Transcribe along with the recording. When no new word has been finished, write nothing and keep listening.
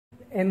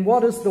And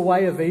what is the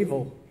way of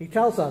evil? He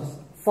tells us,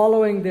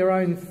 following their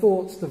own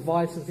thoughts,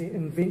 devices,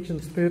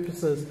 inventions,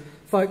 purposes.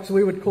 Folks,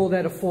 we would call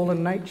that a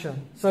fallen nature.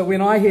 So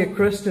when I hear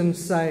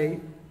Christians say,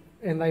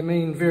 and they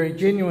mean very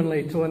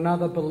genuinely to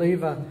another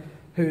believer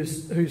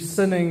who's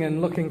sinning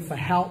and looking for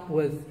help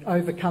with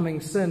overcoming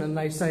sin, and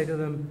they say to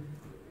them,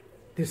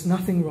 there's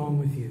nothing wrong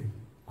with you.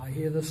 I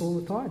hear this all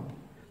the time.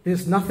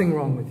 There's nothing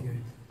wrong with you.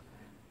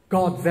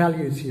 God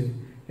values you.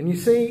 And you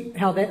see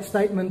how that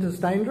statement is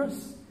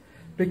dangerous?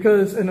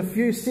 Because in a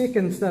few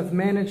seconds they've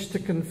managed to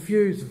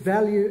confuse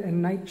value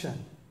and nature.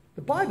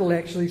 The Bible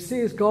actually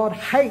says God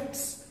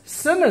hates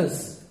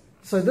sinners.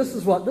 So this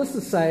is what this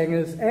is saying,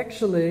 is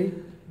actually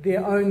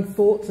their own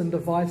thoughts and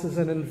devices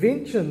and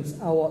inventions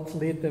are what's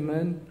led them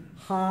in.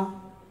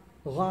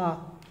 Ra,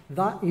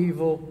 the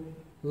evil,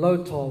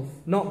 lo tov.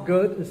 Not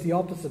good is the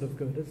opposite of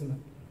good, isn't it?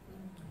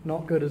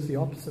 Not good is the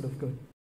opposite of good.